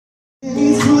Oh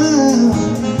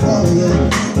yeah,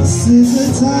 this is the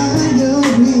diary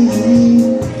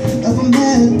of a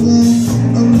mad black.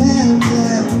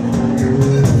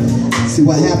 See,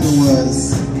 what happened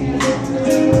was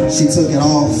she took it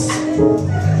off.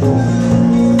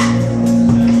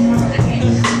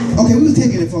 Okay, we was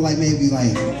taking it for like maybe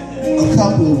like a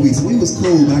couple of weeks. We was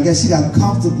cool, but I guess she got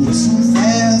comfortable too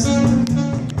fast. And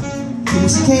when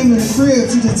she came in the crib,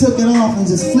 she just took it off and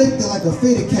just flicked it like a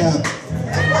fitted cap.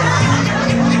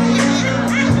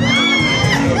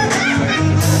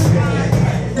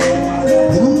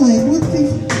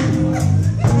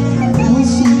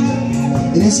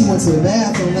 And then she went to the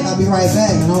bathroom, like, I'll be right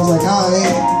back. And I was like, all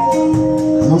right.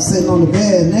 And I'm sitting on the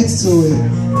bed next to it.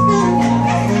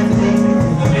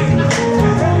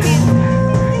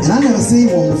 And I never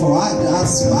seen one before. I don't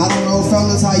know,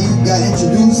 fellas, how you got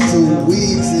introduced to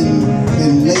wigs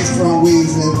and lace front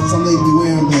wigs that some ladies be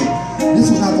wearing, but this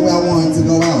was not the way I wanted to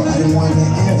go out. I didn't want it to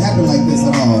happen like this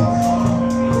at all.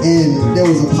 And there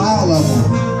was a pile of them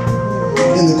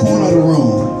in the corner of the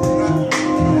room.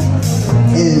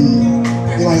 And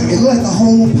like, it looked like the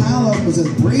whole pile of was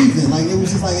just breathing. Like, it was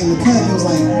just like in the cut, it was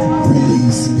like,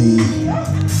 release me.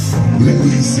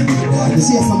 Release me. Because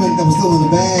she had something that was still in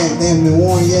the bag. They haven't been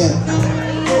worn yet.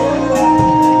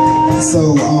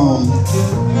 So,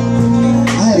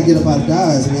 I had to get up out of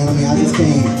Dodge, man. I mean, I just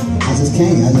can't. I just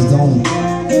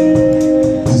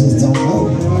don't know.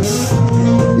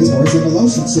 It's worse than the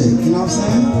lotion chick, you know what I'm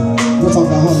saying? We'll talk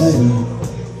about her later.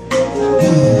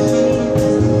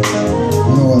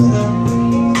 You know what?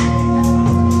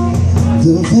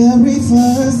 The very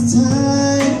first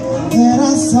time that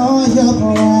I saw your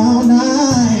brown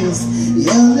eyes,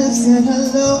 your lips said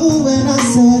hello and I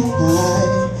said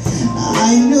hi.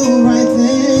 I knew right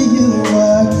there you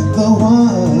were the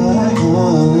one.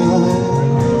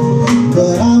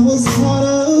 But I was caught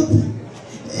up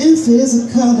in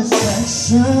physical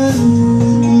attraction,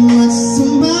 much to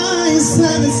my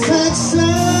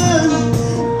satisfaction.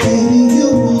 Baby, you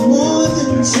were more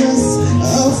than just a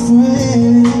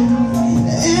friend.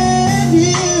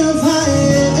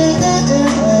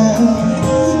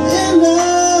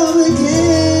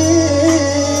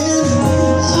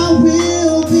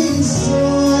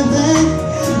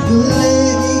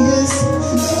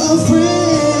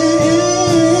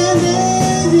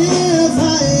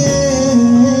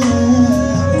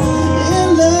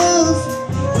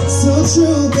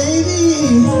 True,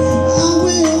 baby, I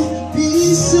will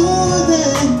be sure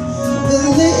that the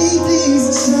ladies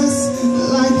just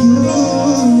like you.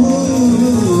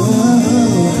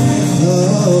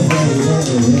 Oh,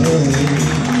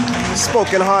 baby.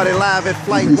 Spoken Hard and live at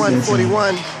Flight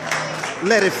 141.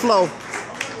 Let it flow.